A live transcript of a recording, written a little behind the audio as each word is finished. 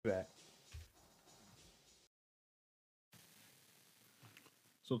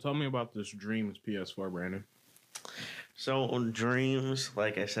So tell me about this Dreams PS4, Brandon. So on Dreams,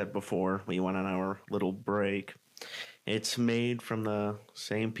 like I said before, we went on our little break. It's made from the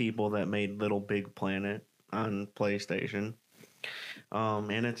same people that made Little Big Planet on PlayStation.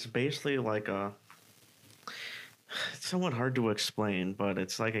 And it's basically like it's somewhat hard to explain, but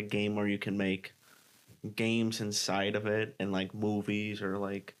it's like a game where you can make games inside of it and like movies or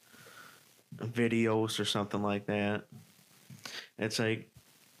like videos or something like that. It's like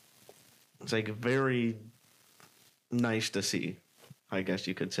very nice to see, I guess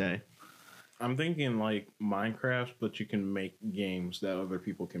you could say. I'm thinking like Minecraft, but you can make games that other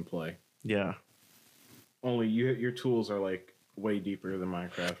people can play. Yeah. Only your tools are like way deeper than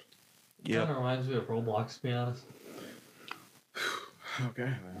Minecraft. Yeah. Kind of reminds me of Roblox, to be honest.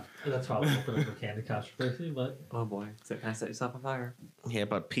 Okay. That's probably a bit of a candy controversy, but oh boy, so kind of set yourself on fire. Yeah,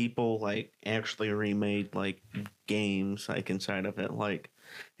 but people like actually remade like games like inside of it. Like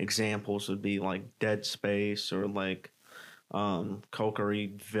examples would be like Dead Space or like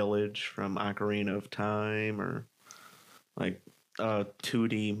Kokiri Village from Ocarina of Time or like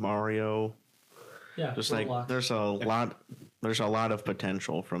 2D Mario. Yeah, just like Roblox. there's a lot of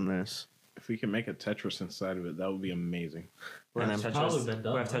potential from this. If we can make a Tetris inside of it, that would be amazing. We'll have probably been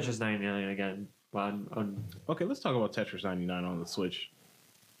done. Tetris 99 again. Okay, let's talk about Tetris 99 on the Switch.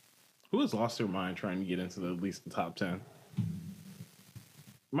 Who has lost their mind trying to get into at least the top 10?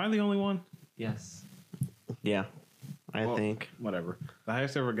 Am I the only one? Yes. Yeah, I think. Whatever. The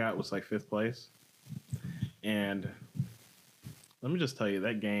highest I ever got was like 5th place. And let me just tell you,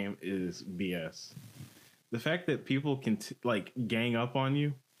 that game is BS. The fact that people can gang up on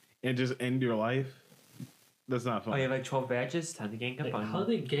you and just end your life, that's not fun. Oh, you have like 12 badges? Time to gang up on you. How do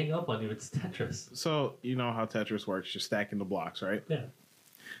they gang up on you? It's Tetris. So, you know how Tetris works. You're stacking the blocks, right? Yeah.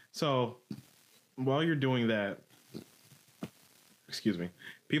 So, while you're doing that, excuse me,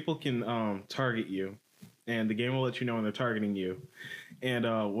 people can target you, and the game will let you know when they're targeting you. And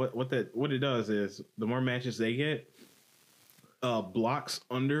what it does is, the more matches they get, blocks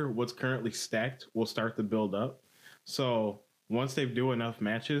under what's currently stacked will start to build up. So once they do enough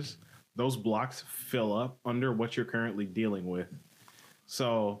matches, those blocks fill up under what you're currently dealing with.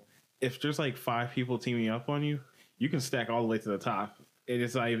 So if there's like 5 people teaming up on you, you can stack all the way to the top. And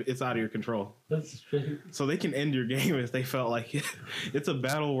it's out of your control. That's straight. So they can end your game if they felt like it. It's a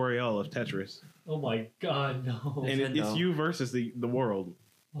battle royale of Tetris. Oh my god, no. And it's you versus the world.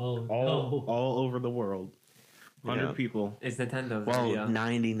 Oh, all over the world. 100 people. It's Nintendo. Well,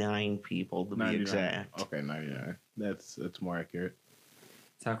 99 people to 99. be exact. Okay, 99. That's more accurate.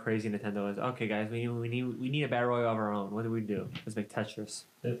 That's how crazy Nintendo is. Okay, guys, we need a battle royale of our own. What do we do? Let's make Tetris.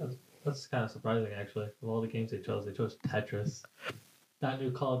 That's kind of surprising, actually. Of all the games they chose Tetris. Not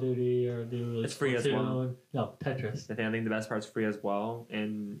new Call of Duty or new. It's free as well. No, Tetris. I think the best part's free as well.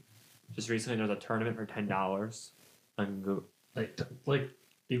 And just recently, there was a tournament for $10 on Go. Like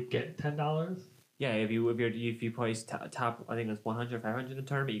you get $10. Yeah, if you place top, I think it's 100 or 500 in the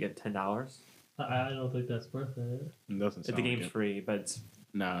tournament, you get $10. I don't think that's worth it. It doesn't. If the game's free, but it's,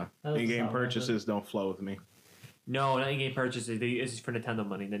 nah, in-game purchases don't flow with me. No, not in-game purchases. It's for Nintendo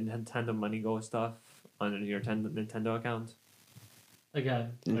money. The Nintendo money goes stuff on your Nintendo account.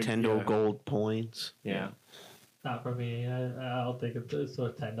 Again, Nintendo Gold points. Yeah. Not for me. I don't think it's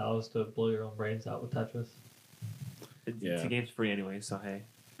worth $10 to blow your own brains out with Tetris. The game's free anyway, so hey.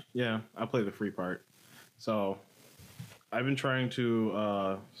 Yeah, I play the free part. So I've been trying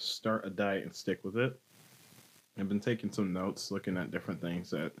to start a diet and stick with it. I've been taking some notes, looking at different things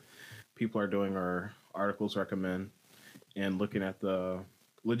that people are doing or articles recommend, and looking at the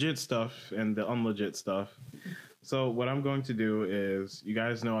legit stuff and the unlegit stuff. So what I'm going to do is, you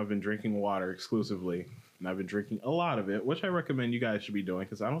guys know I've been drinking water exclusively, and I've been drinking a lot of it, which I recommend you guys should be doing,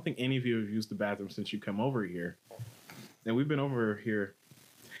 because I don't think any of you have used the bathroom since you come over here. And we've been over here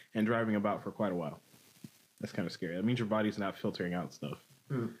and driving about for quite a while. That's kind of scary. That means your body's not filtering out stuff.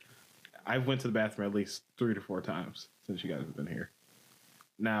 I've went to the bathroom at least 3 to 4 times since you guys have been here.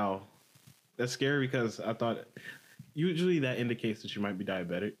 Now, that's scary because I thought usually that indicates that you might be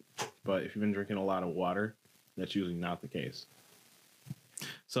diabetic, but if you've been drinking a lot of water, that's usually not the case.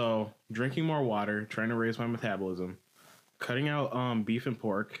 So, drinking more water, trying to raise my metabolism, cutting out beef and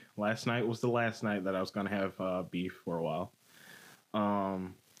pork. Last night was the last night that I was going to have beef for a while.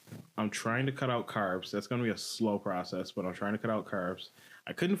 I'm trying to cut out carbs. That's going to be a slow process, but I'm trying to cut out carbs.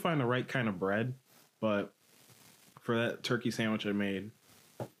 I couldn't find the right kind of bread, but for that turkey sandwich I made,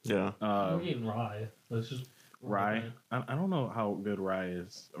 yeah, I'm eating rye. It's just rye. I don't know how good rye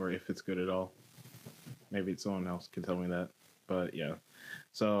is, or if it's good at all. Maybe someone else can tell me that. But yeah,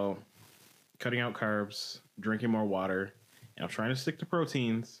 so cutting out carbs, drinking more water, And I'm trying to stick to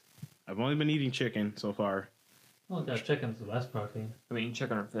proteins. I've only been eating chicken so far. Well, yeah, chicken's the best protein. I mean,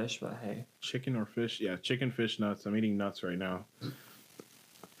 chicken or fish, but hey. Chicken or fish? Yeah, chicken, fish, nuts. I'm eating nuts right now.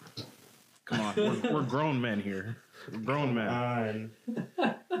 Come on, we're grown men here. We're grown men.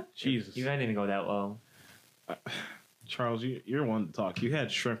 Jesus. You didn't even go that low. Charles, you're one to talk. You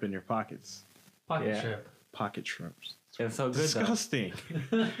had shrimp in your pockets. Pocket Yeah. shrimp. Pocket shrimps. It was so good, though. Disgusting.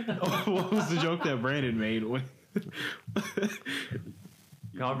 What was the joke that Brandon made when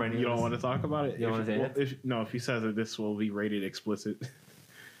Come on, Brandon. you don't want to talk about it? You don't wanna say it? If he says that this will be rated explicit,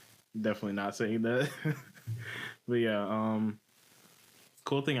 definitely not saying that. But yeah,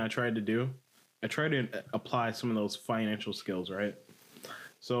 cool thing I tried to do, I tried to apply some of those financial skills, right?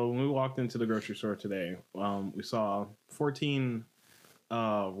 So when we walked into the grocery store today, we saw 14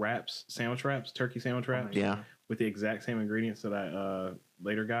 wraps, sandwich wraps, turkey sandwich wraps, Yeah. with the exact same ingredients that I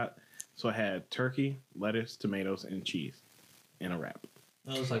later got. So I had turkey, lettuce, tomatoes, and cheese in a wrap.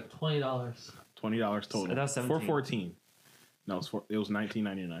 It was like $20. $20 total. That's for 17. 14. No, it was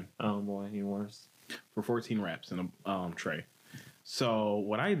 $19.99 Oh boy, even worse. for 14 wraps in a tray. So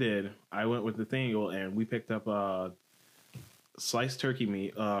what I did, I went with Nathaniel and we picked up sliced turkey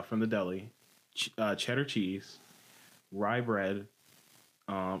meat from the deli, cheddar cheese, rye bread,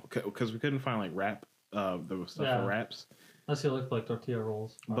 because we couldn't find like wrap the stuff for wraps. Unless you look like tortilla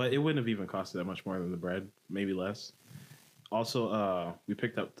rolls. But it wouldn't have even costed that much more than the bread, maybe less. Also, we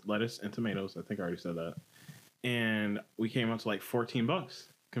picked up lettuce and tomatoes. I think I already said that, and we came up to like $14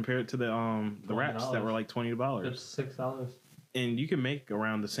 compared to the wraps that were like $20. It's $6. And you can make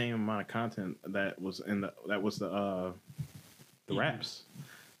around the same amount of content that was the wraps.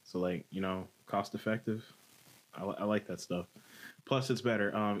 So like, you know, cost effective. I like that stuff. Plus, it's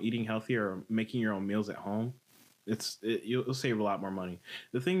better. Eating healthier or making your own meals at home. You'll save a lot more money.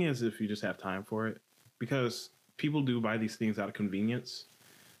 The thing is, if you just have time for it, because people do buy these things out of convenience,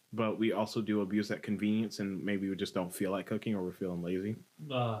 but we also do abuse that convenience, and maybe we just don't feel like cooking or we're feeling lazy.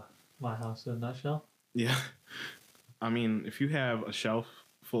 My house in a nutshell. Yeah. I mean, if you have a shelf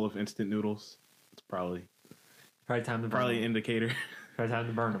full of instant noodles, it's probably Time to burn an them. indicator. Probably time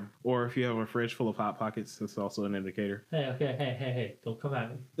to burn them. Or if you have a fridge full of Hot Pockets, that's also an indicator. Hey, okay, hey, don't come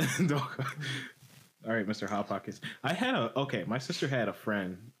at me. Don't- All right, Mr. Hot Pockets. My sister had a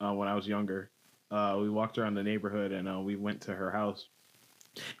friend when I was younger. We walked around the neighborhood and we went to her house,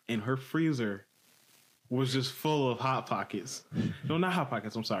 and her freezer was just full of Hot Pockets. No, not Hot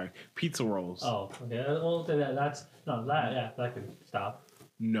Pockets. I'm sorry, pizza rolls. Oh, okay. Well, that could stop.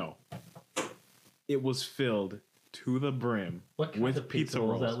 No, it was filled to the brim What kind with of pizza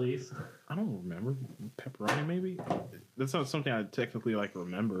rolls, at least? I don't remember. Pepperoni, maybe. That's not something I technically like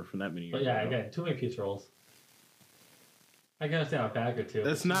remember from that many years But yeah, ago. again, too many pizza rolls. I gotta say a bag or two.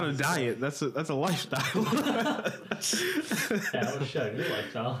 That's not a diet. That's a lifestyle. Yeah, it was showing your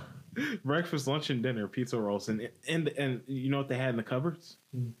lifestyle. Breakfast, lunch, and dinner pizza rolls, and you know what they had in the cupboards?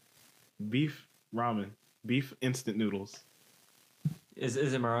 Beef ramen, beef instant noodles. Is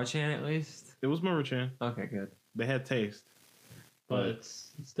it Maruchan at least? It was Maruchan. Okay, good. They had taste, But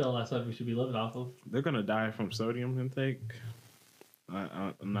it's still not something we should be living off of. they're gonna die from sodium intake.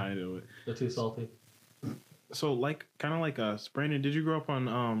 I'm not into it. They're too salty. So kind of like us, Brandon. Did you grow up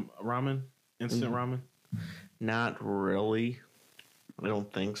on ramen, instant ramen? Not really. I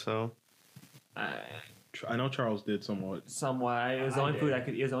don't think so. I know Charles did somewhat. Somewhat. It was the I only food did. I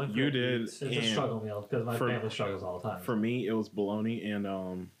could. It was the only food You I could did. eat. It's a And struggle meal because my for- family struggles all the time. For me, it was bologna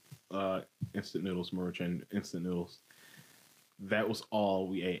and instant noodles, Maruchan instant noodles. That was all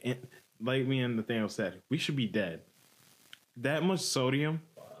we ate. And like me and Nathaniel said, we should be dead. That much sodium.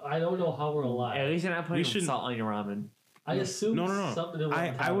 I don't know how we're alive. At least you're not putting shouldn't- salt on your ramen. I assume No. something to do with I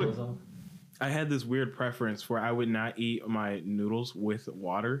would- metabolism. I had this weird preference where I would not eat my noodles with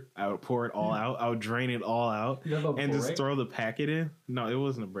water. I would pour it all out. I would drain it all out You have a and just brick? throw the packet in. No, it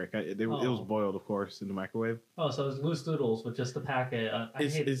wasn't a brick. It was Oh. boiled, of course, in the microwave. Oh, so it's loose noodles with just the packet. I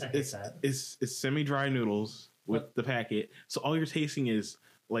hate that. It's semi-dry noodles with the packet. So all you're tasting is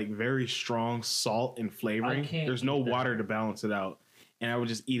like very strong salt and flavoring. I can't There's no eat that. water to balance it out. And I would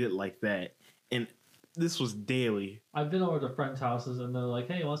just eat it like that. And this was daily. I've been over to friends' houses and they're like,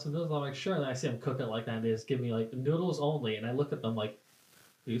 "Hey, you want some noodles?" I'm like, "Sure." And I see them cook it like that. And they just give me like noodles only. And I look at them like,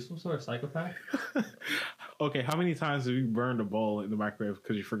 "Are you some sort of psychopath?" Okay, how many times have you burned a bowl in the microwave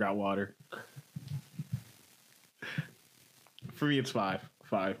because you forgot water? For me, it's five. I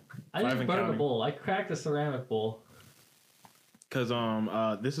Five didn't and burn counting. a bowl. I cracked a ceramic bowl. Because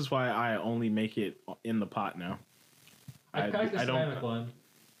this is why I only make it in the pot now. I cracked a I don't- ceramic one.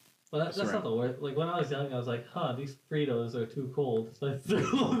 But that's That's not the worst. Like when I was young, I was like, "Huh, these Fritos are too cold." So I threw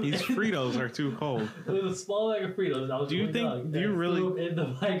them These in- Fritos are too cold. It was a small bag of Fritos. I was Do you really think- young, do you and I really- threw them in the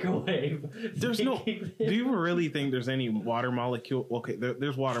microwave? There's no. thinking Do you really think there's any water molecule? Okay,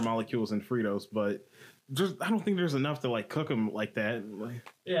 there's water molecules in Fritos, but I don't think there's enough to like cook them like that. Like,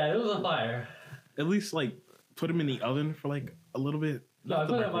 Yeah, it was a fire. at least like put them in the oven for like a little bit. No, Not I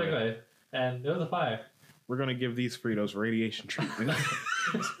the put it in the microwave. microwave, and there was a fire. We're gonna give these Fritos radiation treatment.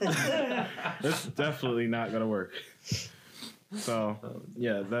 That's definitely not gonna work. So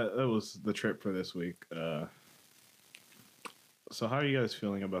yeah, that was the trip for this week. So how are you guys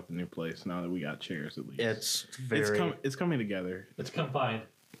feeling about the new place now that we got chairs at least? It's very. it's coming together. It's confined.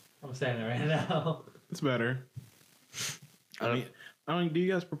 I'm saying it right now. It's better. I mean, do you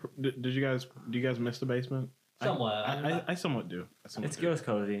guys miss the basement? Somewhat. I somewhat do. It feels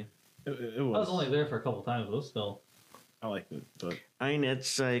cozy. It I was. was only there for a couple times, but it was still. I liked it, but I mean,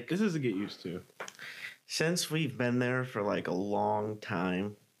 it's like this is to get used to. since we've been there for like a long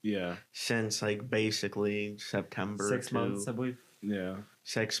time, Yeah, since like basically September 6 to months, I believe. yeah.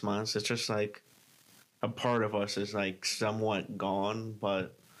 6 months. It's just like a part of us is like somewhat gone,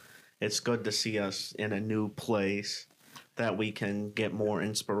 but it's good to see us in a new place that we can get more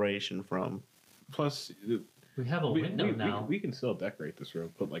inspiration from. Plus, We have a window now. we can still decorate this room.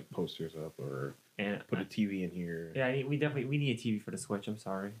 Put like posters up or And put a TV in here. yeah, we need a TV for the Switch. I'm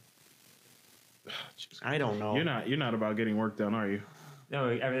sorry. Just- I don't know. You're not about getting work done, are you? No,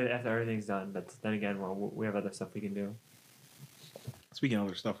 after everything's done, but then again, well, we have other stuff we can do. Speaking of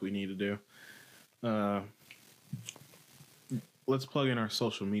other stuff we need to do, let's plug in our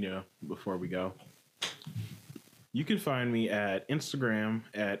social media before we go. You can find me at Instagram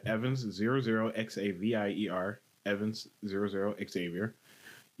at Evans00XAVIER, Evans00Xavier.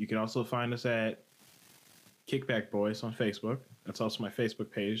 You can also find us at Kickback Boys on Facebook. That's also my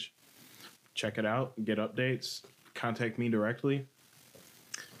Facebook page. Check it out, get updates, contact me directly.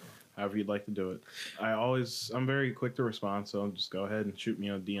 However you'd like to do it. I'm very quick to respond, so just go ahead and shoot me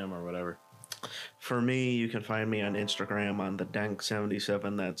a DM or whatever. For me, you can find me on Instagram on the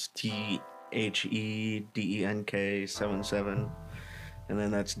Denk77. That's THEDENK77. And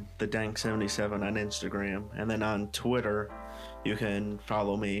then that's the Denk77 on Instagram. And then on Twitter, you can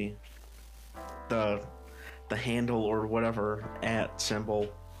follow me. The handle or whatever @symbol,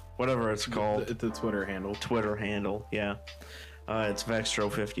 whatever it's called. The Twitter handle. Twitter handle, yeah. It's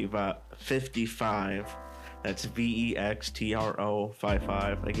Vextro55. That's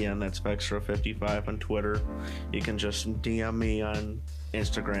VEXTRO55. Again, that's Vextro55 on Twitter. You can just DM me on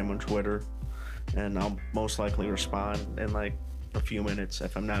Instagram and Twitter, and I'll most likely respond in like a few minutes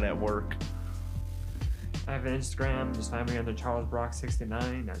if I'm not at work. I have an Instagram. Just find me under Charles Brock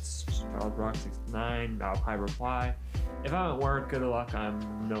 69. That's Charles Brock 69. I'll probably reply. If I'm at work, good luck.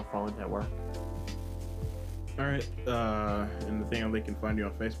 I'm no phones at work. All right. And the thing they can find you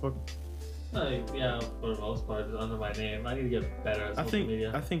on Facebook. Yeah, for the most part, it's under my name. I need to get better at I social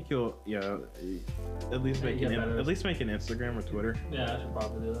media. think you'll at least make get better. at least make an Instagram or Twitter. Yeah, I should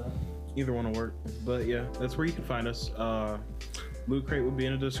probably do that. Either one will work. But yeah, that's where you can find us. Loot Crate will be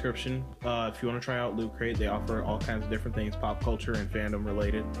in the description. If you want to try out Loot Crate, they offer all kinds of different things, pop culture and fandom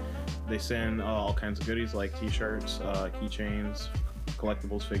related. They send all kinds of goodies like t-shirts, keychains,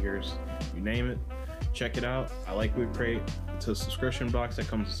 collectibles, figures, you name it. Check it out. I like Loot Crate. It's a subscription box that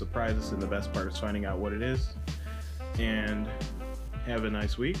comes with surprises, and the best part is finding out what it is. And have a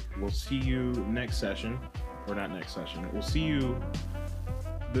nice week. We'll see you next session, or not next session. We'll see you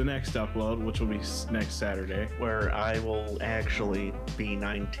the next upload, which will be next Saturday. Where I will actually be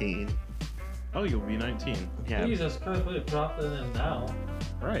 19. Oh, you'll be 19. Yeah, Jesus Christ, we dropped it in now.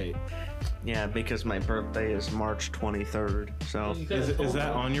 Right. yeah, because my birthday is March 23rd. So, You could've Is told that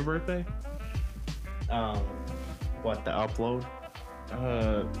us. on your birthday? what, the upload?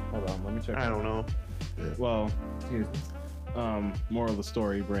 Hold on, let me check. I don't know. Well, Excuse me. moral of the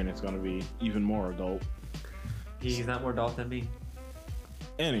story, Brandon's gonna be even more adult. He's not more adult than me.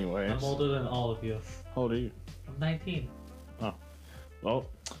 Anyways, I'm older than all of you. how old are you? I'm 19. Well,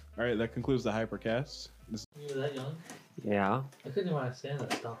 all right, that concludes the Hypercast. You were that young? Yeah. I couldn't even understand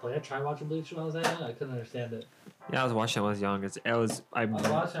that stuff. Like, I tried watching Bleach when I was that young. I couldn't understand it. Yeah, I was watching when I was young. I was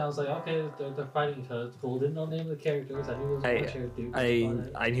watching. I was like, okay, they're fighting each other. It's cool. Didn't know the name of the characters. I knew it was a bunch of dudes.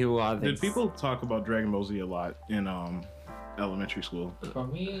 I knew a lot of things. Did people talk about Dragon Ball Z a lot in elementary school For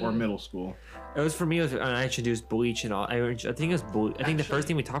me, or middle school? It was for me. It was I introduced Bleach and all. I think it was Bleach. I think the first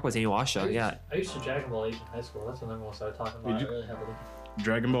thing we talked was Inuyasha. Yeah. I used to Dragon Ball Age in high school. That's when everyone started talking about Did it you- really heavily.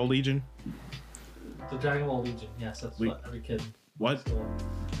 Dragon Ball Legion? The Dragon Ball Legion. Yes, that's what every kid. in What? school-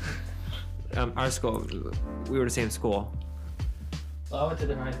 Our school, we were the same school. I went to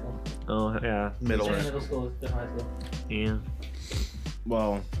different high school. Oh yeah, Middle. Same middle school, different high school. yeah.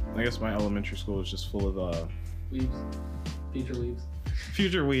 Well, I guess my elementary school was just full of Weebs. Future weebs.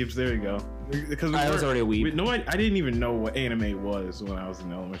 future weebs. There you go. Because I was already a weeb. No, I didn't even know what anime was when I was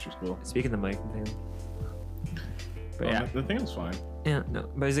in elementary school. Speaking of the mic thing. But yeah, The thing was fine. yeah, no,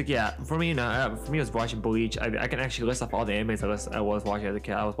 but it's like yeah. For me, for me, I was watching Bleach. I can actually list off all the animes I was watching as a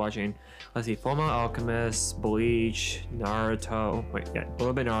kid. I was watching, let's see, Fullmetal Alchemist, Bleach, Naruto. Wait, yeah, a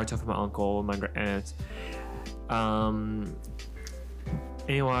little bit Naruto from my uncle, my aunt.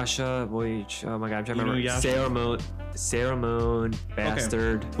 Inuyasha, Bleach. Oh my god, I'm trying to remember. Inuyasha? Sailor Moon,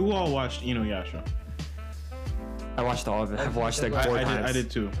 Bastard. Who all watched Inuyasha? I watched all of it. I've watched it like four times. I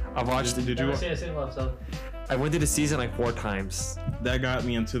did too. I've watched. Did you? Never seen a single episode. I went through the season like 4 times. That got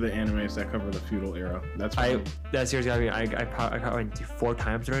me into the animes that cover the feudal era. That's why. That series got me. I probably went through 4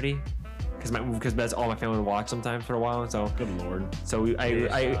 times already, because that's all my family would watch sometimes for a while. So Good lord. is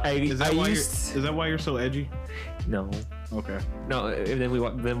Is that why you're so edgy? No. Okay. No, and then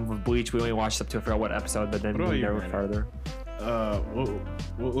then with Bleach, we only watched up to I forgot what episode, but then What about we you, never Brandon? further.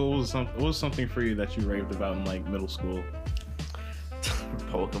 What was something for you that you raved about in like middle school?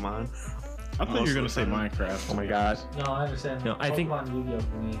 Pokemon. I thought you were gonna say Minecraft. Oh my god. No, I understand. No, I think- Pokemon Yu-Gi-Oh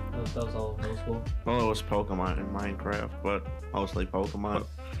for me. That was all middle school. Well, it was Pokemon and Minecraft, but mostly Pokemon.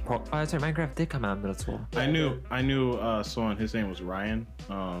 Oh, that's right. Minecraft did come out in middle school. I knew someone. His name was Ryan.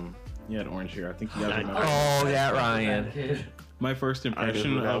 He had orange hair. I think you guys remember. Oh, that Ryan. Kid. My first I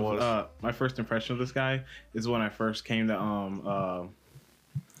impression knew who that of was. this guy is when I first came to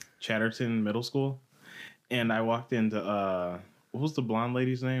Chatterton Middle School, and I walked into what was the blonde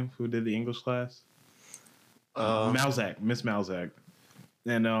lady's name who did the English class? Malzak, Miss Malzak,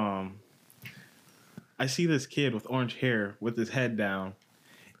 and I see this kid with orange hair with his head down,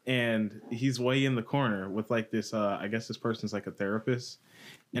 and he's way in the corner with like this. I guess this person's like a therapist,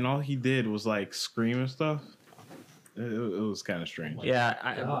 and all he did was like scream and stuff. It was kind of strange. Yeah,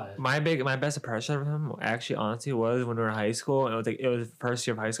 God. my best impression of him actually honestly was when we were in high school. It was first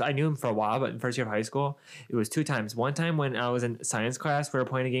year of high school. I knew him for a while, but in first year of high school, it was 2 times. One time when I was in science class, we were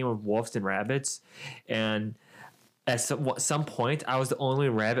playing a game of wolves and rabbits, and at some point, I was the only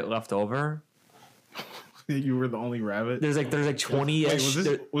rabbit left over. You were the only rabbit. There's like 20 Wait, ish.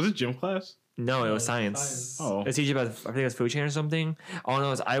 was it gym class? No, it was Science. science. Oh. It's teaching about I think it was food chain or something. All I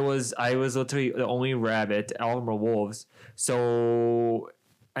know is I was literally the only rabbit. All of them were wolves. So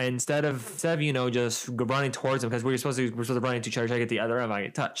instead of just running towards them because we're supposed to run into each other to get the other end, I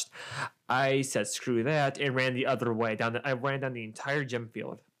get touched. I said screw that and ran the other way I ran down the entire gym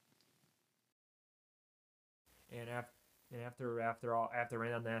field. And after I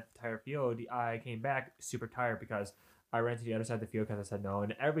ran down that entire field, I came back super tired because I ran to the other side of the field because I said no,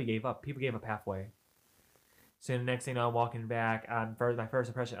 and everybody gave up. People gave up halfway. So the next thing I'm walking back, my first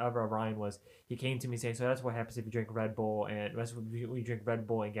impression ever of Ryan was he came to me saying, "So that's what happens if you drink Red Bull and that's what you drink Red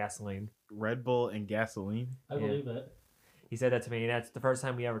Bull and gasoline." Red Bull and gasoline. I believe it. He said that to me, and that's the first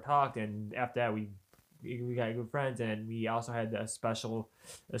time we ever talked. And after that, we got good friends, and we also had a special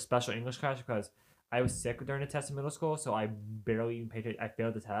English class because I was sick during the test in middle school, so I barely even paid. I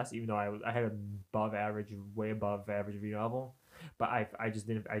failed the test, even though I had way above average reading level. But I just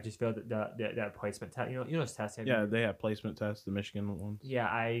didn't. I just failed that placement test. You know those tests. Yeah, they have placement tests, the Michigan ones. Yeah,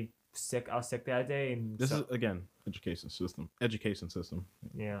 I was sick that day, and This is again education system.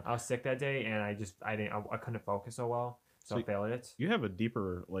 Yeah, I was sick that day, and I couldn't focus so well, so I failed it. You have a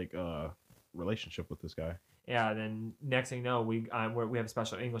deeper relationship with this guy. Yeah, then next thing you know, we have a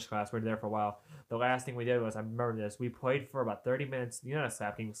special English class. We were there for a while. The last thing we did was, I remember this, we played for about 30 minutes. You know,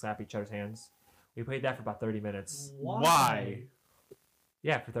 slap each other's hands. We played that for about 30 minutes. Why?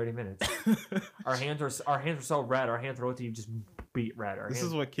 Yeah, for 30 minutes. our hands were so red. Our hands were what you just beat red. This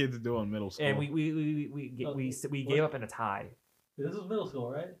is what kids do in middle school. And we gave up in a tie. This is middle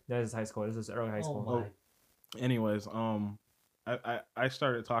school, right? That is high school. This is early high school. Oh my. Anyways, I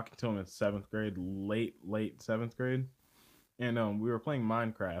started talking to him in 7th grade, late 7th grade, and we were playing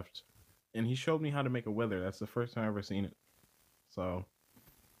Minecraft, and he showed me how to make a wither. That's the first time I've ever seen it. So,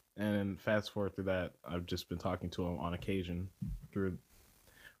 and fast forward through that, I've just been talking to him on occasion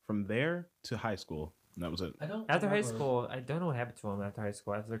from there to high school. And that was it. After high school, I don't know what happened to him after high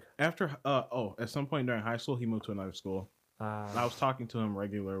school. At some point during high school, he moved to another school. I was talking to him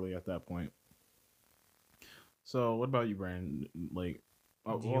regularly at that point. So, what about you, Brandon? Do you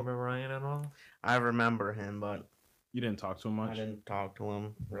remember Ryan at all? I remember him, but You didn't talk to him much? I didn't talk to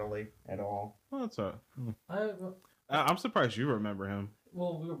him really at all. Well, that's I I'm surprised you remember him.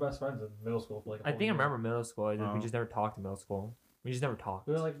 Well, we were best friends in middle school for like. I think I remember middle school. We Oh. just never talked in middle school. We just never talked.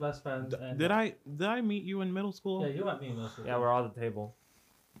 We were like best friends. And, Did I meet you in middle school? Yeah, you met me in middle school. Yeah, we're all at the table.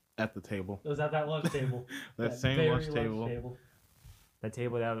 At the table. It was at that lunch table. That same very lunch table. That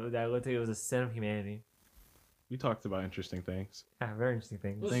table that looked like it was a sin of humanity. We talked about interesting things. Yeah, very interesting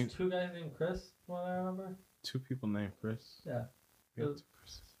things. It was Thank- 2 guys named Chris, from what I remember. 2 people named Chris. Yeah. We have 2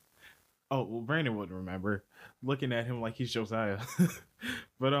 Chris's. Oh well, Brandon wouldn't remember. Looking at him like he's Josiah.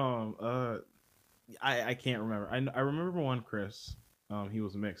 But I can't remember. I remember one Chris. He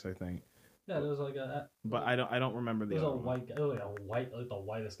was mixed, I think. Yeah, there was like a. But I don't remember the There was other a one. white guy. It was like the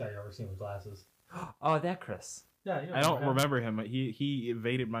whitest guy I've ever seen with glasses. Oh, that Chris. Yeah, you I don't him. remember him. He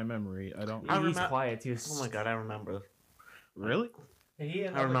evaded my memory. I don't. I He's remem- quiet too. Oh my god, I remember. Really? And he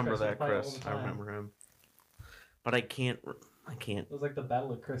and I other remember Chris would that fight all Chris. the I time. remember him. But I can't. It was like the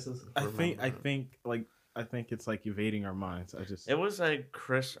battle of Chris's. I think Remember. I think it's like evading our minds. I just It was like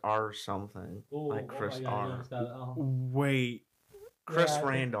Chris R something. Ooh, Like Chris oh my God, R. you almost got it. Oh. wait. Chris Yeah, I think-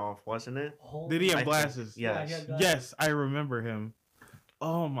 Randolph, wasn't it? Holy Did he I have think- glasses? Yeah, Yes. he had glasses. Yes, I remember him.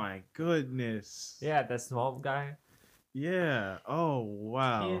 Oh my goodness. Yeah, that small guy. Yeah. Oh He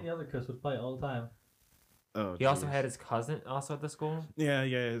wow. and the other Chris would fight all the time. Oh. He also jeez. had his cousin also at the school. Yeah,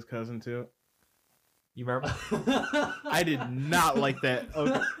 his cousin too. You remember? I did not like that.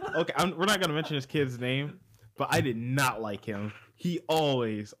 Okay, we're not gonna mention his kid's name, but I did not like him. He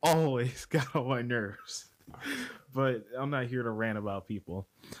always got on my nerves. But I'm not here to rant about people.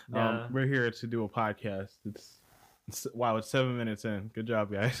 Nah. We're here to do a podcast. It's 7 minutes in. Good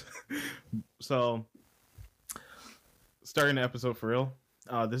job, guys. So, starting the episode for real.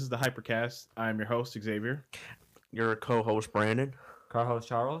 This is the Hypercast. I'm your host, Xavier. Your co-host Brandon. Co-host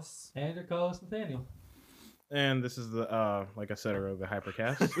Charles. And your co-host Nathaniel. And this is the, like I said earlier, the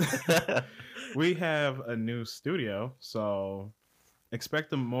Hypercast. We have a new studio, so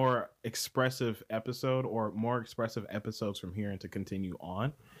expect a more expressive episode or more expressive episodes from here and to continue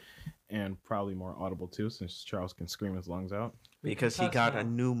on. And probably more audible too, since Charles can scream his lungs out. Because he Test got now. a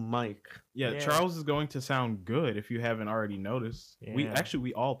new mic. Yeah, Yeah. Charles is going to sound good if you haven't already noticed. Yeah.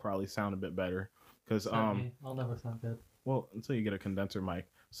 We all probably sound a bit better because Not me. I'll never sound good. well, until you get a condenser mic.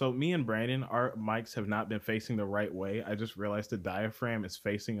 So me and Brandon, our mics have not been facing the right way. I just realized the diaphragm is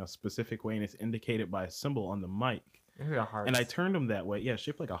facing a specific way and it's indicated by a symbol on the mic. Maybe a heart. And I turned them that way. Yeah,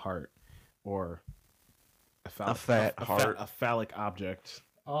 shaped like a heart or a fat heart. a phallic object.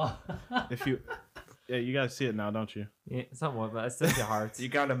 Oh. If you, yeah, you guys see it now, don't you? Yeah, somewhat, but it's still a heart. You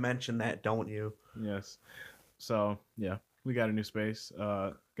gotta mention that, don't you? Yes. So yeah, we got a new space.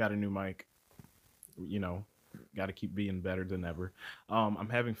 Got a new mic. You know, got to keep being better than ever. I'm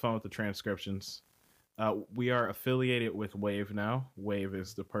having fun with the transcriptions. We are affiliated with Wave now. Wave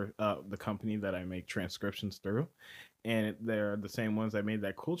is the company that I make transcriptions through, and they're the same ones that made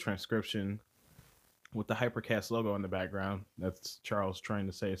that cool transcription with the Hypercast logo in the background. That's Charles trying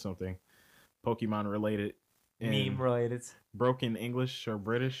to say something Pokemon related. in Meme related. broken English or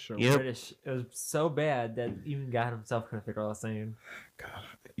British or Yep. British. It was so bad that even God himself couldn't figure out what I was saying.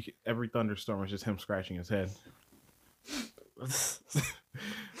 God, every thunderstorm is just him scratching his head.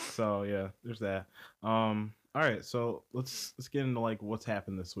 So yeah, there's that. All right, so let's get into like what's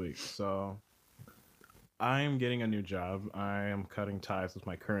happened this week. So I am getting a new job. I am cutting ties with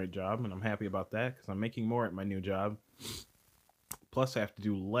my current job, and I'm happy about that because I'm making more at my new job. Plus, I have to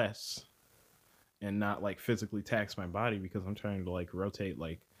do less and not like physically tax my body because I'm trying to like rotate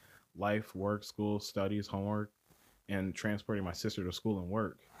like life, work, school, studies, homework, and transporting my sister to school and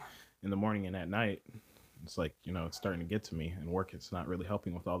work in the morning and at night. It's like, you know, it's starting to get to me, and work it's not really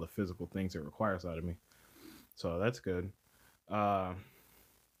helping with all the physical things it requires out of me. So that's good.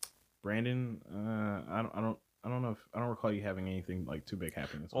 Brandon, I don't know if I don't recall you having anything like too big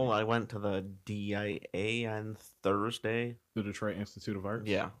happening this Well, week. I went to the DIA on Thursday. The Detroit Institute of Arts.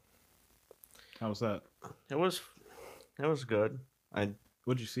 Yeah, How was that? it was good. I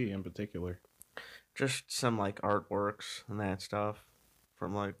What'd you see in particular? just some like artworks and that stuff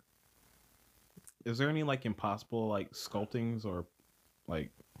from like Is there any like impossible like sculptings or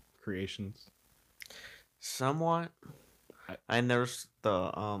like creations? somewhat. And there's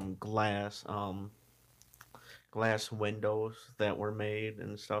the glass windows that were made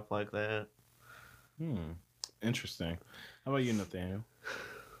and stuff like that. Interesting. How about you, Nathaniel?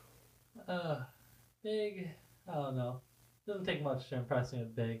 Big. I don't know. Doesn't take much to impress me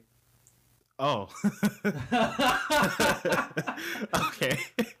with big. Oh. Okay.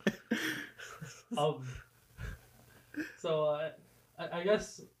 um. So I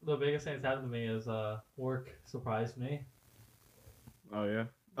guess the biggest thing that's happened to me is work surprised me. Oh yeah.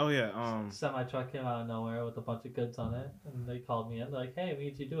 Oh yeah. Semi truck came out of nowhere with a bunch of goods on it, and they called me in. They're like, "Hey, we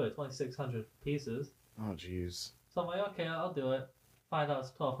need you to do it. It's only 600 pieces." Oh jeez. So I'm like, okay, I'll do it. Find out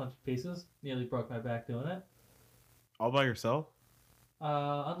it's 1,200 pieces. Nearly broke my back doing it. All by yourself?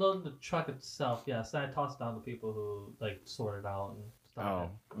 Unloading the truck itself, yes. Then I tossed it down to people who like sort it out and stuff.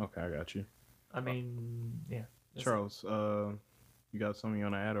 Oh, okay, I got you. I mean, yeah. That's- Charles, you got something you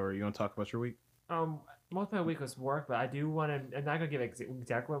want to add, or you want to talk about your week? Most of my week was work, but I do want to. I'm not gonna give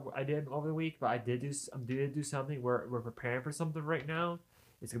exactly what I did over the week, but I did do something. We're preparing for something right now.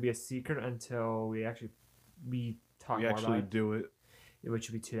 It's gonna be a secret until we talk We more actually about do it. it, which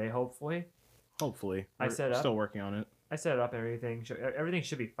will be today, hopefully. Hopefully, I We're set up- still working on it. I set it up and everything. Everything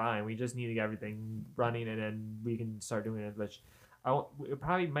should be fine. We just need to get everything running, and then we can start doing it. Which it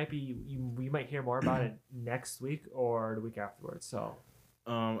probably might be. We might hear more about it next week or the week afterwards. So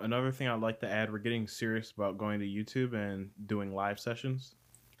Another thing I'd like to add, we're getting serious about going to YouTube and doing live sessions.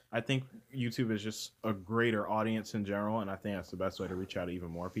 I think YouTube is just a greater audience in general, and I think that's the best way to reach out to even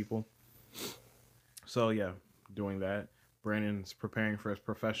more people. So yeah, doing that. Brandon's preparing for his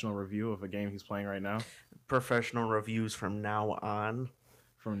professional review of a game he's playing right now. Professional reviews from now on.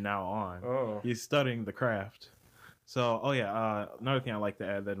 From now on, oh, he's studying the craft. So, another thing I'd like to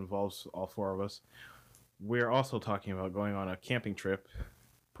add that involves all four of us. We're also talking about going on a camping trip,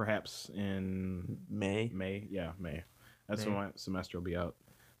 perhaps in May. May. Yeah, May. That's May. when my semester will be out.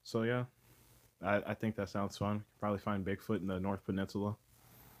 So yeah, I think that sounds fun. Probably find Bigfoot in the North Peninsula.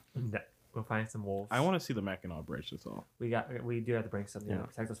 we'll find some wolves. I want to see the Mackinac Bridge. That's all. We do have to bring something to Yeah.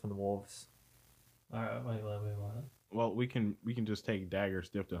 protect us from the wolves. Alright, wait, what? Well, we can just take daggers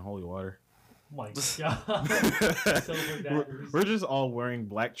dipped in holy water. Oh my god. Silver we're, daggers. we're just all wearing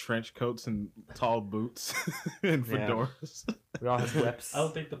black trench coats and tall boots and Yeah. fedoras. We all have whips. I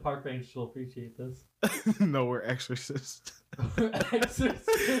don't think the park rangers will appreciate this. No, we're exorcists. Exorcist.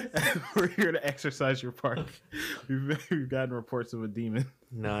 We're here to exercise your park. We've gotten reports of a demon.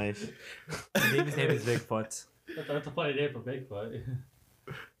 Nice. His name is Bigfoot. That's a funny name for Bigfoot.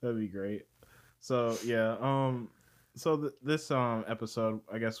 That'd be great. So yeah, this episode,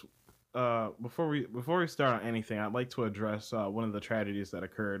 I guess, before we start on anything, I'd like to address one of the tragedies that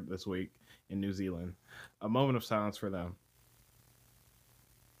occurred this week in New Zealand. A moment of silence for them.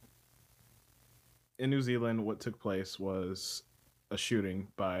 In New Zealand, what took place was a shooting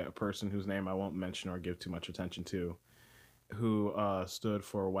by a person whose name I won't mention or give too much attention to, who stood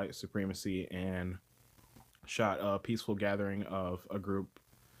for white supremacy and shot a peaceful gathering of a group.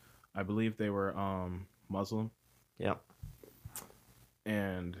 I believe they were Muslim, Yep.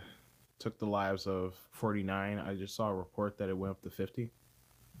 and took the lives of 49. I just saw a report that it went up to 50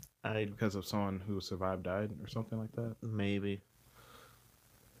 because of someone who survived died or something like that. Maybe.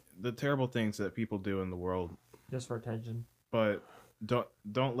 The terrible things that people do in the world, Just for attention. but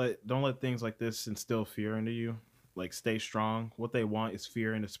don't let things like this instill fear into you. Like, stay strong. What they want is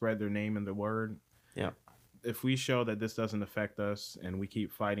fear and to spread their name and the word. Yeah. If we show that this doesn't affect us and we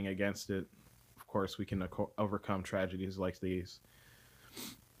keep fighting against it, of course we can overcome tragedies like these.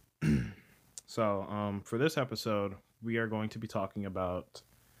 So, for this episode, we are going to be talking about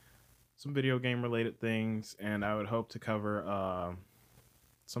some video game related things, and I would hope to cover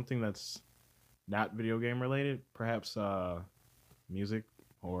something that's not video game related, perhaps music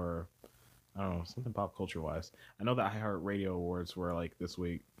or I don't know, something pop culture wise. I know the iHeartRadio Awards were like this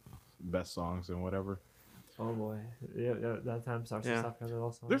week, best songs and whatever. Oh boy. Yeah, that time sucks Yeah. and stuff because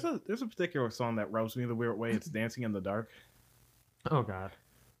also. There's a particular song that rubs me the weird way. It's Dancing in the Dark. Oh god.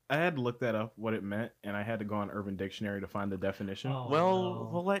 I had to look that up what it meant, and I had to go on Urban Dictionary to find the definition. Oh, Well, no.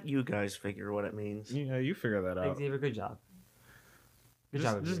 we'll let you guys figure what it means. Yeah, you figure that out. Xavier, good job. Good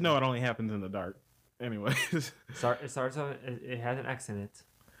Just, job. just Xavier. know it only happens in the dark. Anyways, It starts off. It has an X in it.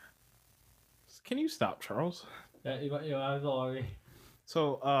 can you stop, Charles? Yeah, I was already.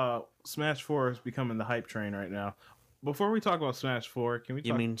 So, Smash 4 is becoming the hype train right now. Before we talk about Smash 4, can we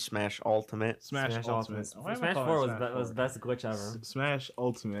You talk mean Smash Ultimate? Smash Ultimate? Why am I Smash calling 4 it was, Smash was 4? the best glitch ever. Smash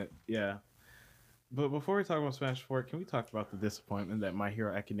Ultimate, yeah. But before we talk about Smash 4, can we talk about the disappointment that My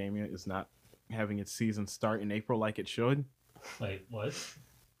Hero Academia is not having its season start in April like it should? Wait, what?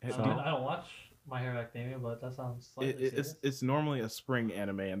 It- I don't watch My Hero Academia, but that sounds slightly serious. it's normally a spring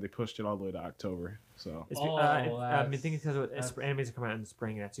anime, and they pushed it all the way to October. So I think it's because that's- animes are coming out in the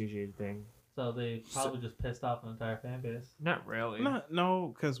spring, and that's usually the thing. So they probably just pissed off an entire fan base. Not really.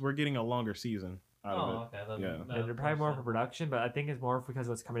 no, because we're getting a longer season out of it. Oh, okay. Then, Yeah. And they're probably more for production, but I think it's more because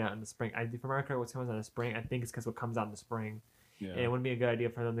what's coming out in the spring. If America what's coming out in the spring, I think it's because what comes out in the spring. Yeah. And it wouldn't be a good idea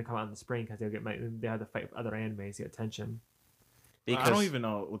for them to come out in the spring because they have to fight with other animes to get attention. I don't even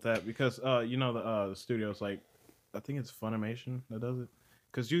know with that because the studios, like, I think it's Funimation that does it,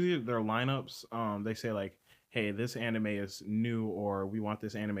 because usually their lineups they say like hey, this anime is new, or we want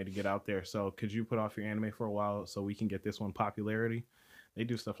this anime to get out there. So could you put off your anime for a while so we can get this one popularity? They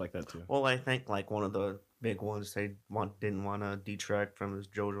do stuff like that too. Well, I think like one of the big ones they didn't want to detract from is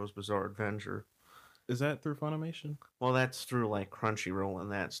JoJo's Bizarre Adventure. Is that through Funimation? Well, that's through like Crunchyroll and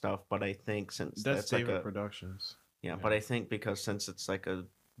that stuff, but I think since That's that's like David a Productions. yeah, yeah. but I think because since it's like a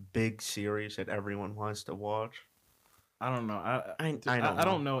big series that everyone wants to watch, I don't know. I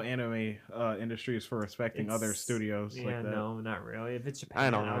don't know anime industries for respecting other It's- studios Yeah, like that. no, not really. If it's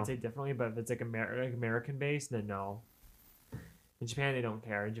Japan, don't I know. would say differently. But if it's like American based, then no. In Japan, they don't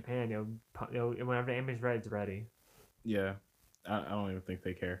care. In Japan, whenever the anime's ready, it's ready. Yeah, I don't even think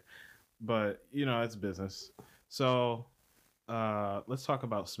they care. But you know, it's business. So let's talk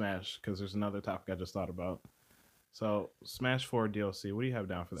about Smash because there's another topic I just thought about. So Smash 4 DLC. What do you have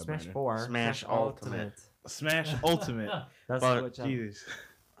down for that? Smash Brandon? 4, Smash Ultimate. Smash Ultimate. That's But- what Jeez.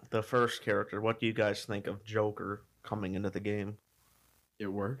 the first character. What do you guys think of Joker coming into the game? It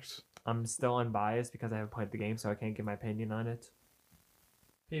works. I'm still unbiased because I haven't played the game, so I can't give my opinion on it.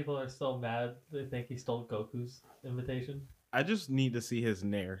 People are still mad. They think he stole Goku's invitation. I just need to see his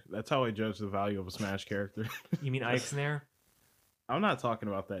nair. That's how I judge the value of a Smash character. You mean Ike's Nair? I'm not talking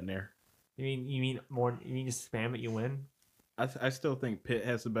about that nair. You mean more? You mean just spam it, you win? I still think Pit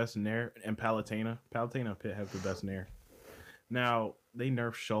has the best nair, and Palutena and Pit have the best nair. Now they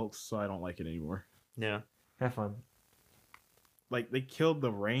nerfed Schultz, so I don't like it anymore. Yeah, Have fun. Like they killed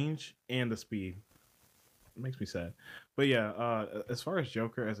the range and the speed. It makes me sad. But yeah, as far as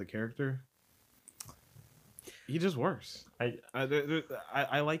Joker as a character, he just works.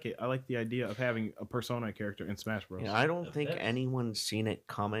 I like it. I like the idea of having a Persona character in Smash Bros. yeah. I don't think That's- anyone's seen it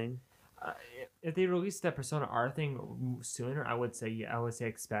coming. If they released that Persona R thing sooner, I would say yeah, I would say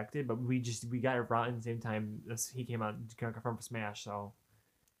expected. But we got it right at the same time as he came out to confirm for Smash.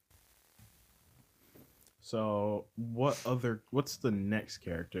 So what's the next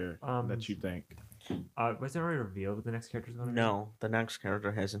character that you think? Was it already revealed what the next character is going to be? No, the next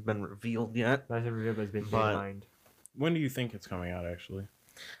character hasn't been revealed yet. That's been revealed, but it's been But- defined. When do you think it's coming out actually?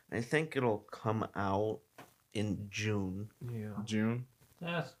 I think it'll come out in June. Yeah. June?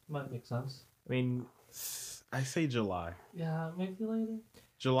 Yeah, might make sense. I mean, I say July. Yeah, maybe later.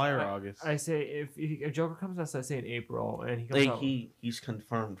 July or August. I say if Joker comes out, so I say in April, and he comes Like out. he's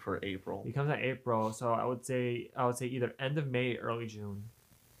confirmed for April. He comes out April, so I would say either end of May, early June.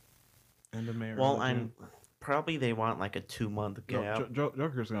 End of May. Well, early I'm probably they want like a 2-month June. gap.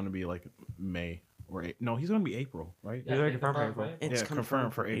 Joker's going to be like May or no, he's going to be April, right? Yeah, they're confirmed for April. right? It's Yeah,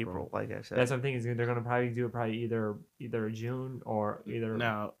 confirmed for April, like I said. That's what I'm thinking. They're gonna probably do it either June or either.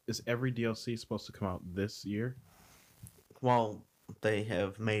 Now, is every DLC supposed to come out this year? Well, they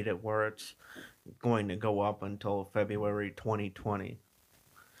have made it where it's going to go up until February 2020.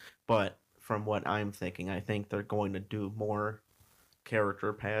 But from what I'm thinking, I think they're going to do more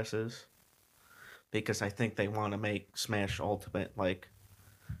character passes because I think they want to make Smash Ultimate like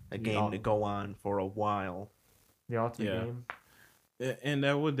a game to go on for a while. The ultimate Yeah. game. And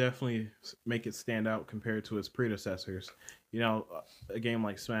that would definitely make it stand out compared to its predecessors. You know, a game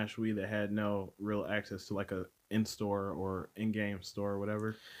like Smash Wii that had no real access to like a in-store or in-game store or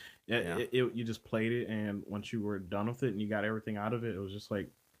whatever. Yeah. You just played it, and once you were done with it and you got everything out of it, it was just like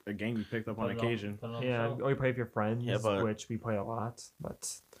a game you picked up on Put it occasion. put it on the Yeah, shelf. or you play with your friends, Yeah, but- which we play a lot.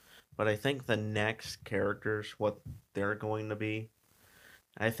 But But I think the next characters, what they're going to be,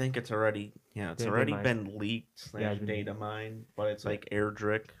 I think it's already Data already mine. been leaked Yeah, / data mine, but it's like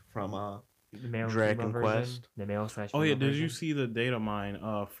Airdrick from the male Dragon female version, Quest. the male slash. Oh yeah, female did you version. see the data mine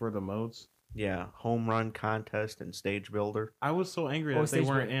for the modes? home run contest and stage builder. I was so angry Oh, that they Stage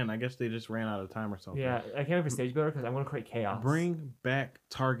weren't Builder. in. I guess they just ran out of time or something. Yeah, I can't wait for stage builder because I'm gonna create chaos. Bring back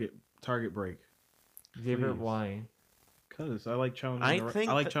Target Break. Xavier, please. why? Cause I like challenging. I I think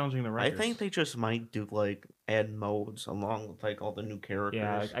like that- challenging the I records. think they just might do like add modes along with like all the new characters.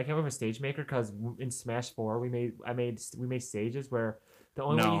 Yeah, I can't wait for stage maker because in Smash 4 we made stages where the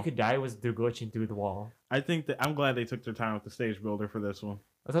only way No. you could die was through glitching through the wall. I think that I'm glad they took their time with the stage builder for this one.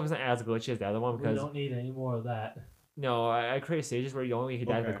 I hope it's not as glitchy as the other one We because don't need any more of that. no, I created stages where you only could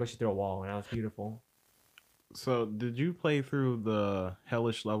die by Okay. glitching through a wall, and that was beautiful. So, did you play through the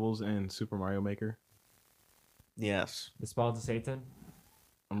hellish levels in Super Mario Maker? Yes. The spawns of Satan.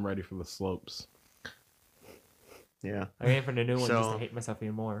 I'm ready for the slopes. Yeah. I waiting for the new one just So- to hate myself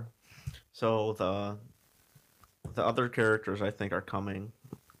even more. So the other characters I think are coming.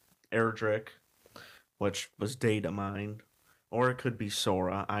 Airdrick, which was data mined, or it could be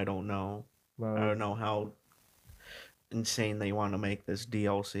Sora. I don't know. Well, I don't know how insane they want to make this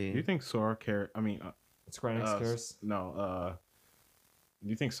DLC. Do you think Sora care? I mean, Square Enix cares. no. Do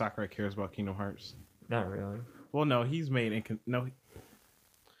you think Sakurai cares about Kingdom Hearts? Not really. Well, no, he's made no.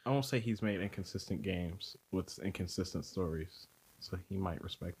 I won't say he's made inconsistent games with inconsistent stories, so he might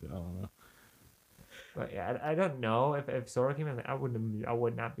respect it. I don't know. But yeah, I don't know if Sora came in. I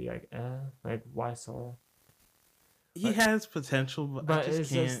would not be like why Sora? He But- has potential, but I but just it's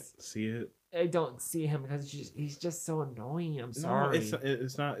can't just- see it. I don't see him because he's just so annoying. I'm No, sorry.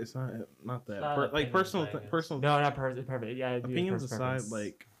 it's not that. not an Like opinion personal, thing, it's- personal No, not perfect. Yeah, I do opinions personal aside,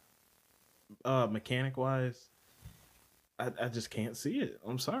 preference. like mechanic wise, I just can't see it.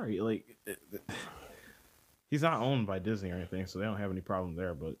 I'm sorry. Like he's not owned by Disney or anything, so they don't have any problem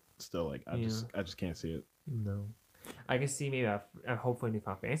there. But still, like I just can't see it. No. I can see maybe a hopefully new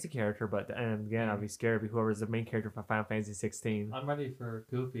Final Fantasy character, but and again, I'll be scared because whoever's the main character for Final Fantasy 16. I'm ready for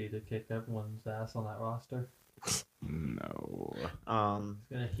Goofy to kick everyone's ass on that roster. No. He's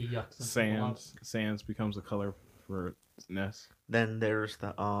gonna yuck some people up. Sans becomes the color for Ness. Then there's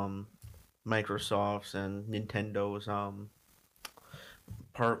the Microsoft's and Nintendo's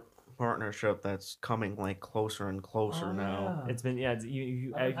partnership that's coming like closer and closer Oh, now. yeah. It's been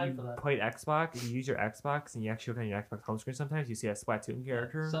you I'm hyped you for that. played Xbox. You use your Xbox and you actually look on your Xbox home screen. Sometimes you see a Splatoon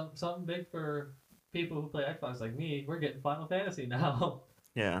character. Something big for people who play Xbox like me. We're getting Final Fantasy now.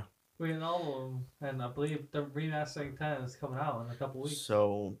 Yeah. We're getting all of them, and I believe the remastering 10 is coming out in a couple weeks.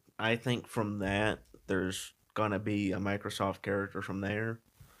 So I think from that there's gonna be a Microsoft character from there.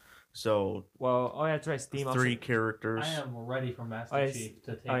 So Well, oh yeah, that's right. Steam also. 3 characters. I am ready for Master Oh, yes. Chief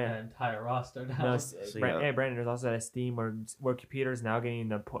to take Oh, yeah. that entire roster down. No, So, Brandon, yeah. hey, Brandon, there's also that Steam where computers now getting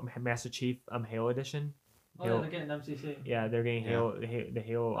the Master Chief Halo edition. Oh, yeah, they're getting MCC. Yeah, they're getting Yeah. the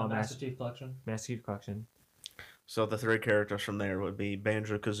Halo Master Master Chief collection. Chief collection. So the 3 characters from there would be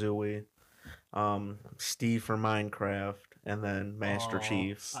Banjo Kazooie, Steve from Minecraft, and then Master Aw.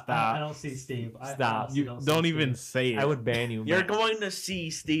 Chief. I don't see Steve. I Stop. honestly You don't see don't even Steve. say it. I would ban you. You're man. going to see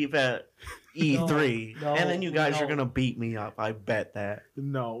Steve at E3, No, and then you guys no. are gonna beat me up. I bet that.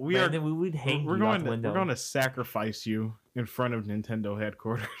 No, we Brandon, are. we would hang We're you out going the to window. we're going to sacrifice you in front of Nintendo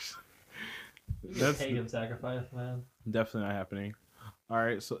headquarters. That's That's pagan sacrifice, man. definitely not happening. All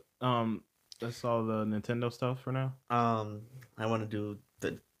right, so that's all the Nintendo stuff for now. I want to do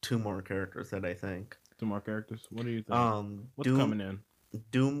the 2 more characters that I think. 2 more characters. What do you think? What's Doom, coming in?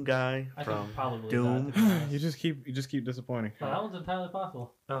 Doom guy I from could probably believe Doom. that. to be honest. you just keep disappointing. But that one's entirely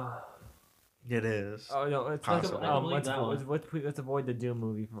possible. Oh, It is. no, let's Possible. I can believe that let's avoid the Doom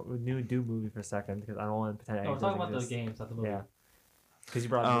movie, new Doom movie for a second because I don't want to pretend. No, we're it talking doesn't about the exist. games, not the movie. Yeah, because you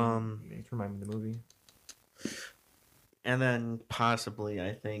brought it remind me of the movie. And then possibly,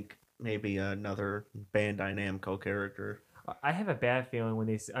 I think maybe another Bandai Namco character. I have a bad feeling when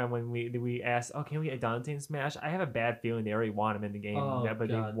when we asked, oh, can we get Dante in Smash? I have a bad feeling they already want him in the game. Oh, but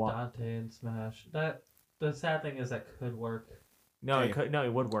they God, want. Dante and Smash. The sad thing is that could work. No, Hey, it could. No,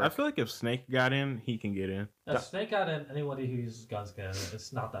 it would work. I feel like if Snake got in, he can get in. If Snake out in anybody who uses guns can.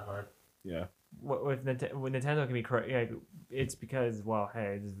 It's not that hard. Yeah, with Nintendo can be correct. Yeah, it's because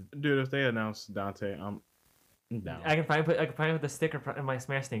hey, dude. If they announce Dante, I'm down. I can find the sticker in my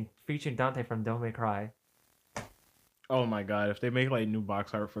Smash thing featuring Dante from Devil May Cry, Oh my god, if they make like new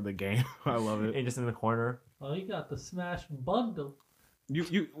box art for the game, I love it. and just in the corner. Oh, you got the Smash bundle.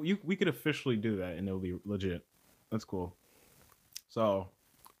 We could officially do that and it'll be legit. That's cool. So,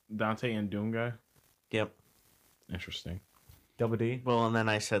 Dante and Doom guy, Yep. interesting. Double D. Well, and then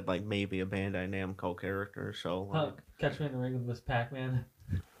I said like maybe a Bandai Namco character. So like, Catch me in the ring with Miss Pac-Man.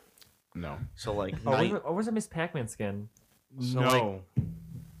 No, Where's a Miss Pac-Man skin? So,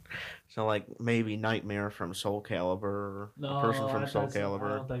 no. maybe Nightmare from Soul Calibur, No, a person from Soul I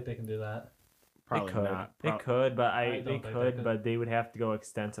Calibur. don't think they can do that. Probably they could. not. They could, but I they don't think they could, could. but they would have to go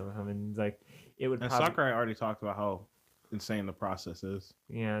extensive with him, and like it would. And probably, Sakurai already talked about how insane the process is.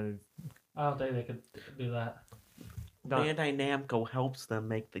 Yeah. I don't think they could do that. Bandai Namco helps them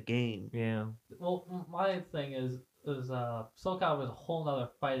make the game. Yeah. Well, my thing is Soul Calibur is a whole other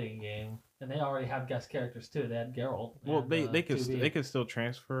fighting game, and they already have guest characters too. They had Geralt. Well, and, they could 2B. they could still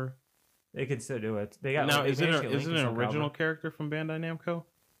transfer. They could still do it. They got Now, they is it managed to is it link an Soul original Calibur. character from Bandai Namco?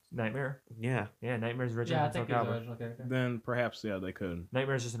 Nightmare? Yeah. Yeah, Nightmare's original. Yeah, I in Soul think he's the Calibur. original character. Then perhaps they could.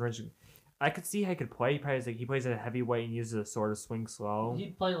 Nightmare's just an original. I could see how he could play. He plays a heavyweight and uses a sword to swing slow.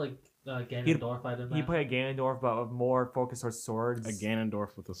 He'd play like Ganondorf. I didn't. He play a Ganondorf, but with more focus towards swords. A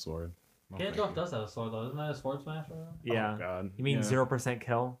Ganondorf with a sword. Okay. Ganondorf does have a sword though. Isn't that a sword smasher? Yeah. Oh, God. You mean Yeah. 0%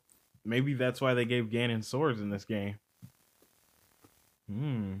 kill? Maybe that's why they gave Ganon swords in this game.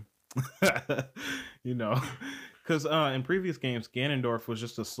 Because in previous games, Ganondorf was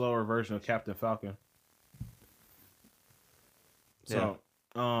just a slower version of Captain Falcon. So,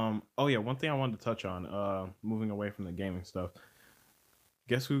 one thing I wanted to touch on, moving away from the gaming stuff.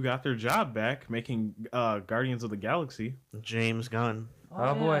 guess who got their job back making Guardians of the Galaxy? James Gunn.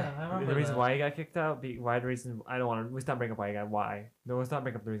 Oh, boy, yeah, I remember the reason that. why he got kicked out. Why the reason? I don't want to. Let's not bring up why he got why. No, let's not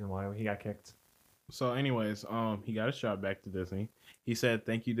bring up the reason why he got kicked. So, anyways, he got his job back to Disney. He said,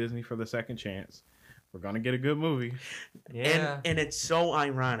 "Thank you, Disney, for the second chance. We're gonna get a good movie." Yeah. And it's so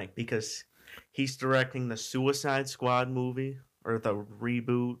ironic because he's directing the Suicide Squad movie or the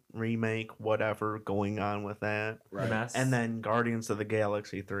reboot, remake, whatever going on with that. The mess. And then Guardians of the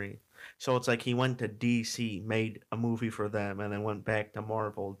Galaxy 3. So it's like he went to DC, made a movie for them, and then went back to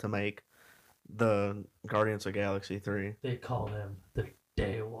Marvel to make the Guardians of the Galaxy 3. They call him the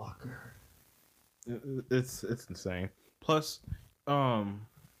Daywalker. It's insane. Plus, I'm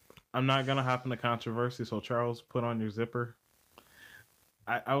not gonna hop into controversy. So Charles, put on your zipper.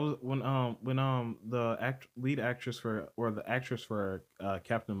 I was when the lead actress for the actress for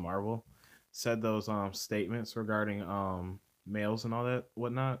Captain Marvel said those statements regarding males and all that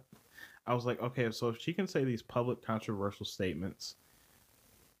whatnot. I was like, okay, so if she can say these public controversial statements,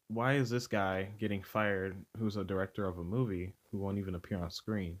 why is this guy getting fired? Who's a director of a movie who won't even appear on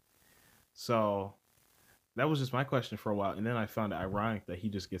screen? So that was just my question for a while, and then I found it ironic that he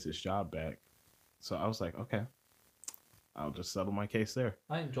just gets his job back. So I was like, okay, I'll just settle my case there.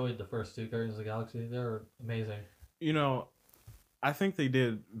 I enjoyed the first two Guardians of the Galaxy. They were amazing. You know, I think they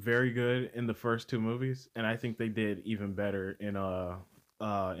did very good in the first two movies, and I think they did even better in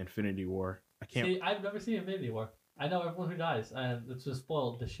Infinity War. I can't. See, I've never seen Infinity War. I know everyone who dies, and it's just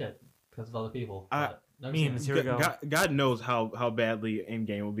spoiled to shit because of other people. But never seen memes. it. Here we go. God knows how badly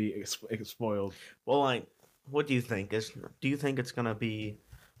Endgame will be spoiled. Well, like, what do you think? Do you think it's gonna be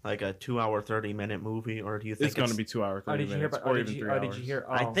like a 2 hour 30-minute movie, or do you think It's going to be 2 hours, 30 Oh, did you hear minutes, about? or Oh, even 3 hours. did you hear?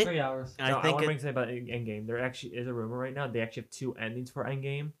 Oh, I think 3 hours. I I think want to it- bring something about Endgame. There actually is a rumor right now. They actually have two endings for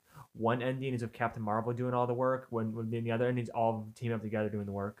Endgame. One ending is of Captain Marvel doing all the work, when the other endings all team up together doing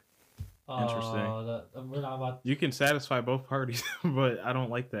the work. Interesting. We're not about. You can satisfy both parties, but I don't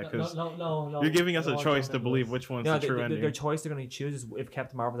like that because No. you're giving us We a don't choice jump to into believe this. which one's No, the true ending. their choice they're going to choose is if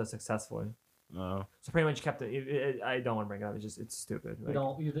Captain Marvel does successfully. Oh. So pretty much Captain. I don't want to bring it up. It's stupid. We Like,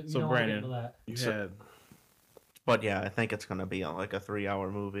 don't. You So, don't Brandon, want to get into that. You So- had But yeah, I think it's gonna be like a 3 hour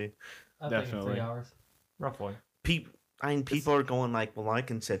movie. I think it's Definitely. 3 hours. roughly. People are going like, well, I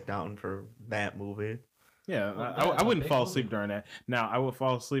can sit down for that movie. yeah. Well, I that's a wouldn't big fall movie. asleep during that. Now I would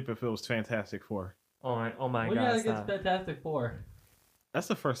fall asleep if it was Fantastic Four. Oh my We god! gotta Stop. get Fantastic Four. That's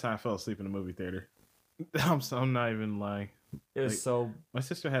the first time I fell asleep in a movie theater. I'm not even lying. It was like- so. My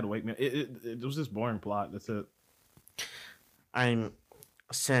sister had to wake me. It was just boring plot. That's it.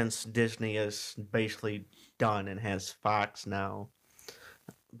 Since Disney is basically done and has Fox now,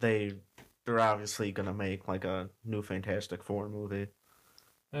 they're obviously gonna make like a new Fantastic Four movie.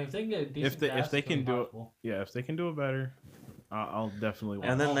 I mean, if they can get a decent they- if cast, they it's gonna can be do it- possible. Yeah, if they can do it better, I'll definitely watch.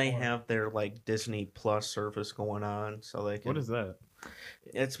 And then all they for it. have their like Disney Plus service going on, so they can. What is that?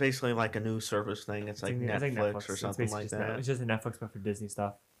 It's basically like a new service thing. It's like it's Netflix or It's something basically like just that. It's just a Netflix but for Disney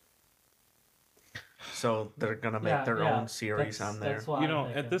stuff. So they're gonna make Yeah, their yeah. own series That's- on there. that's what You I'm know,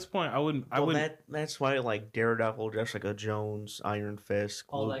 thinking. at this point, I wouldn't. That's why like Daredevil, Jessica Jones, Iron Fist,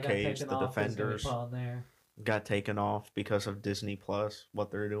 All Luke that got Cage, taken the off is gonna be Defenders put on there. got taken off because of Disney Plus. What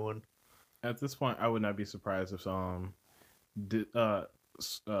they're doing. At this point, I would not be surprised if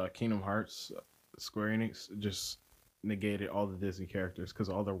Kingdom Hearts, Square Enix just negated all the Disney characters because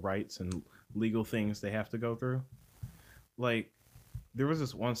all the rights and legal things they have to go through. Like, there was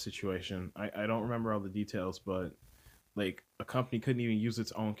this one situation. I don't remember all the details, but like a company couldn't even use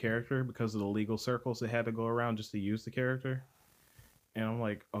its own character because of the legal circles they had to go around just to use the character. And I'm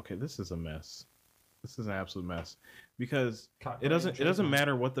like, okay, this is a mess. This is an absolute mess because it doesn't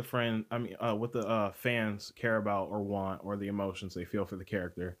matter what the fans care about or want or the emotions they feel for the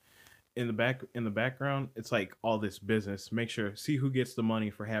character. In the background, it's like all this business. Make sure see who gets the money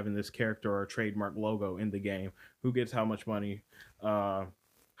for having this character or trademark logo in the game. Who gets how much money?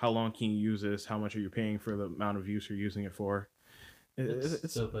 How long can you use this? How much are you paying for the amount of use you're using it for?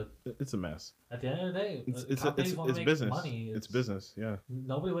 It's stupid. It's a mess. At the end of the day, It's companies want to make business. money. It's business. Yeah.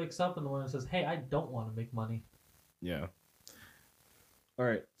 Nobody wakes up in the morning and says, "Hey, I don't want to make money." Yeah. All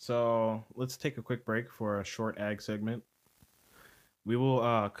right, so let's take a quick break for a short ag segment. We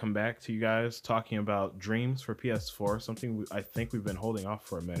will come back to you guys talking about Dreams for PS4, something I think we've been holding off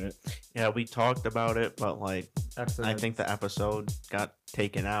for a minute. Yeah, we talked about it, but like Episode I think the episode got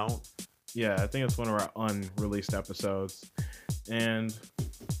taken out. Yeah, I think it's one of our unreleased episodes. And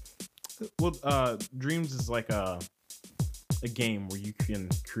well, Dreams is like a game where you can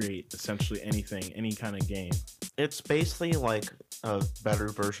create essentially anything, any kind of game. It's basically like a better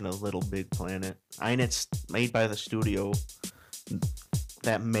version of Little Big Planet. I mean, it's made by the studio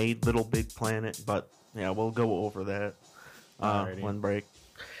that made Little Big Planet, but yeah, we'll go over that Alrighty. when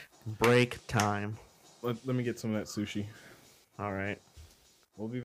break time. Let me get some of that sushi. All right. We'll be